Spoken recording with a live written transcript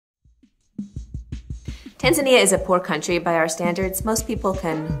Tanzania is a poor country by our standards. Most people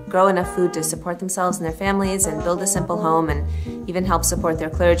can grow enough food to support themselves and their families and build a simple home and even help support their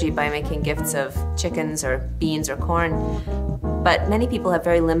clergy by making gifts of chickens or beans or corn. But many people have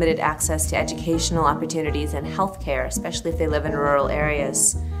very limited access to educational opportunities and health care, especially if they live in rural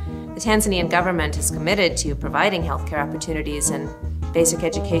areas. The Tanzanian government is committed to providing health care opportunities and basic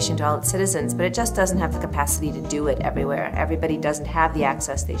education to all its citizens, but it just doesn't have the capacity to do it everywhere. Everybody doesn't have the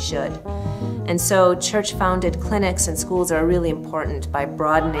access they should. And so church-founded clinics and schools are really important by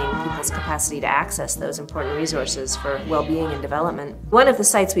broadening people's capacity to access those important resources for well-being and development. One of the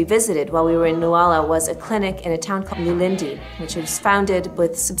sites we visited while we were in Newala was a clinic in a town called Lulindi, which was founded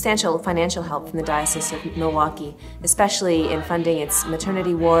with substantial financial help from the Diocese of Milwaukee, especially in funding its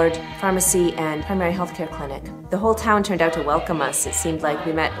maternity ward, pharmacy, and primary health care clinic. The whole town turned out to welcome us. It seemed like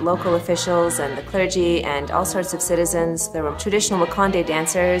we met local officials and the clergy and all sorts of citizens. There were traditional Makonde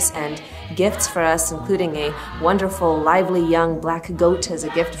dancers and gifts for us, including a wonderful, lively young black goat as a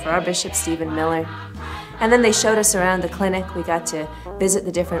gift for our Bishop Stephen Miller. And then they showed us around the clinic. We got to visit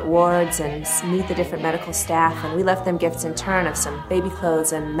the different wards and meet the different medical staff, and we left them gifts in turn of some baby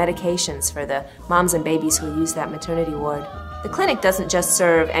clothes and medications for the moms and babies who use that maternity ward. The clinic doesn't just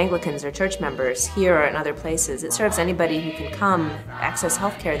serve Anglicans or church members here or in other places. It serves anybody who can come access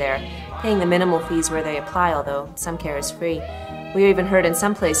health care there, paying the minimal fees where they apply, although some care is free. We even heard in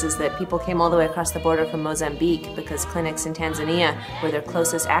some places that people came all the way across the border from Mozambique because clinics in Tanzania were their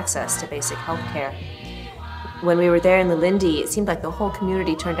closest access to basic health care. When we were there in Lulindi, it seemed like the whole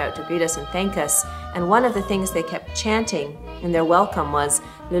community turned out to greet us and thank us. And one of the things they kept chanting in their welcome was,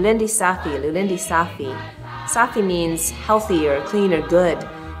 Lulindi Safi, Lulindi Safi. Safi means healthy or clean or good.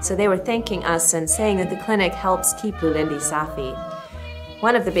 So they were thanking us and saying that the clinic helps keep Lulindi Safi.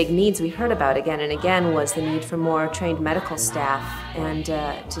 One of the big needs we heard about again and again was the need for more trained medical staff and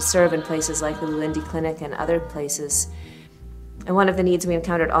to serve in places like the Lulindi Clinic and other places. And one of the needs we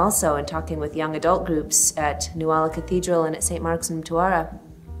encountered also in talking with young adult groups at Newala Cathedral and at St. Mark's in Mtwara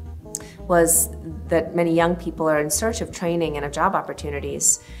was that many young people are in search of training and of job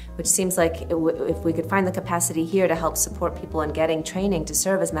opportunities, which seems like if we could find the capacity here to help support people in getting training to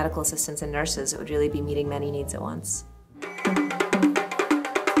serve as medical assistants and nurses, it would really be meeting many needs at once.